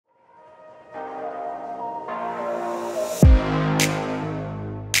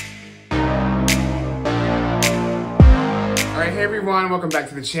everyone, welcome back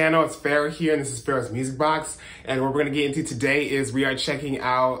to the channel. It's Farrah here, and this is Farrah's Music Box. And what we're gonna get into today is we are checking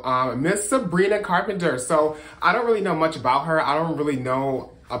out Miss Sabrina Carpenter. So I don't really know much about her. I don't really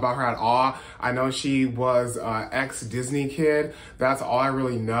know about her at all. I know she was ex-Disney kid. That's all I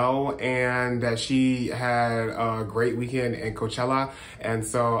really know. And that she had a great weekend in Coachella. And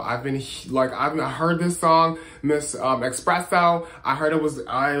so I've heard this song, Miss Espresso. I heard it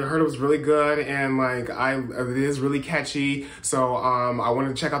was really good, and it is really catchy. So I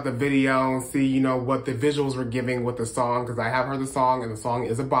wanted to check out the video and see, what the visuals were giving with the song, because I have heard the song and the song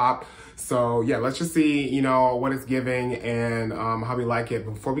is a bop. So yeah, let's just see, what it's giving and how we like it.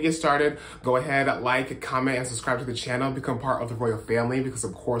 Before we get started, go ahead, like, comment, and subscribe to the channel. Become part of the royal family, because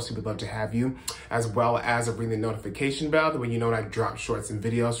of course we would love to have you, as well as ring the notification bell, that way you know when I drop shorts and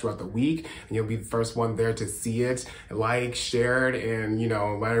videos throughout the week, and you'll be the first one there to see it, like, share it, and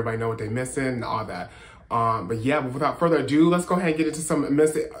let everybody know what they're missing and all that. But yeah, without further ado, let's go ahead and get into some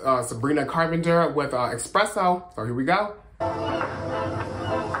Miss Sabrina Carpenter with Espresso. So here we go.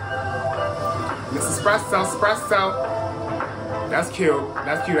 Miss Espresso. That's cute.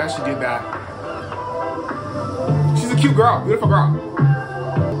 That's cute that she did that. She's a cute girl, beautiful girl.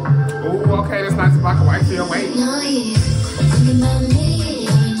 Oh, okay, that's nice black and white feel. Wait.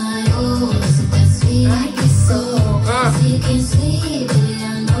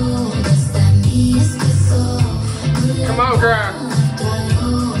 Come on, girl.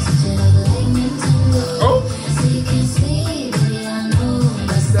 Oh.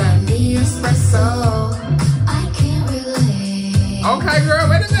 Espresso. Okay, girl,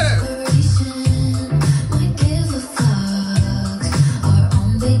 wait a minute.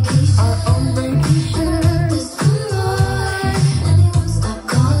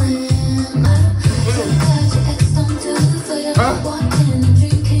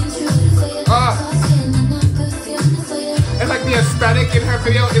 It's like the aesthetic in her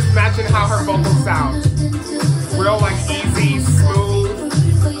video is matching how her vocals sound. Real, easy, smooth.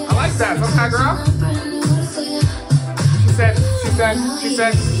 I like that. Okay, girl. She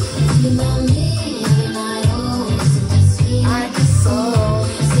said.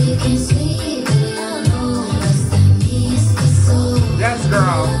 Yes,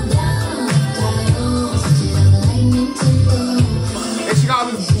 girl. And she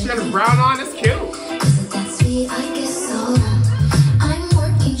got this brown on. It's cute.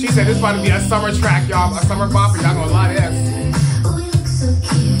 She said this about to be a summer track, y'all. A summer bop. Y'all gonna love this.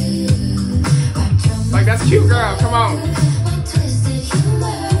 That's cute, girl. Come on.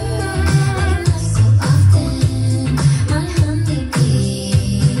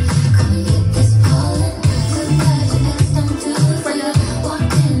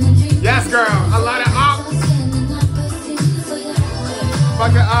 Yes, girl. I love it up.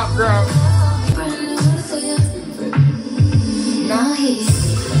 Fuck it up, girl.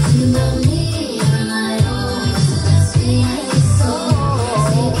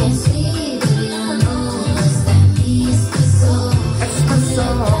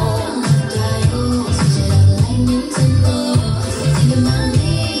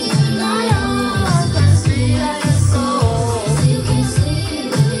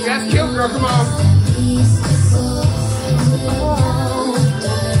 Come on.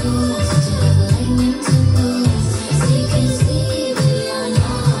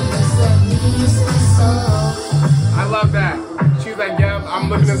 I love that. She was like, yeah, I'm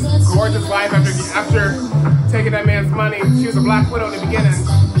living this gorgeous life after taking that man's money. She was a black widow in the beginning.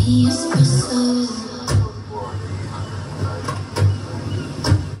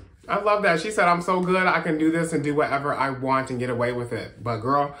 I love that. She said, I'm so good, I can do this and do whatever I want and get away with it. But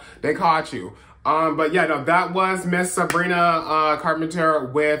girl, they caught you. But yeah, no, that was Miss Sabrina Carpenter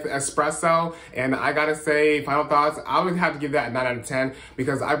with Espresso. And I gotta say, final thoughts, I would have to give that a 9 out of 10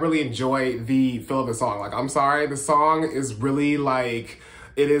 because I really enjoy the feel of the song. I'm sorry, the song is really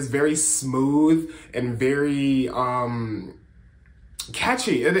it is very smooth and very,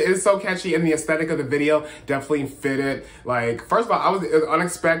 catchy. It is so catchy, and the aesthetic of the video definitely fit it. First of all, it was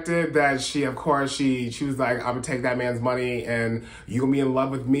unexpected that she was like, I'm gonna take that man's money and you gonna be in love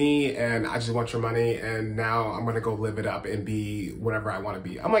with me and I just want your money and now I'm gonna go live it up and be whatever I want to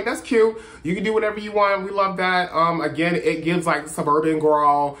be. I'm like, that's cute. You can do whatever you want. We love that. Again, it gives suburban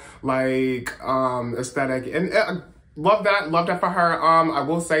girl aesthetic, and love that for her. I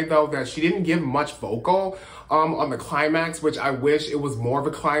will say though that she didn't give much vocal on the climax, which I wish it was more of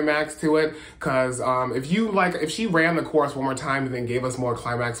a climax to it. Cause if she ran the chorus one more time and then gave us more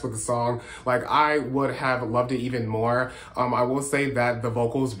climax with the song, I would have loved it even more. I will say that the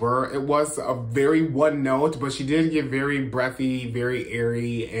vocals it was a very one note, but she did get very breathy, very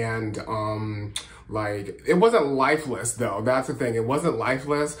airy, and like, it wasn't lifeless though. That's the thing. It wasn't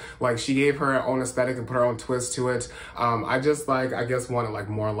lifeless. Like, she gave her own aesthetic and put her own twist to it. I just like, I guess wanted like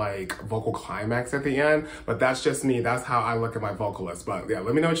more like vocal climax at the end, but that's just me. That's how I look at my vocalist. But yeah,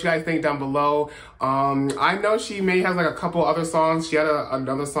 let me know what you guys think down below. I know she may have like a couple other songs. She had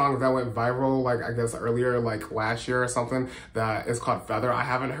another song that went viral, like I guess earlier, like last year or something, that is called Feather. I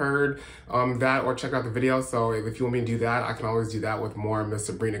haven't heard that or checked out the video. So if you want me to do that, I can always do that with more Miss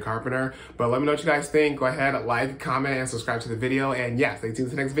Sabrina Carpenter. But let me know what you guys think. Go ahead, like, comment, and subscribe to the video. And yeah, stay tuned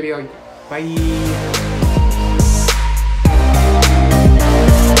to the next video. Bye.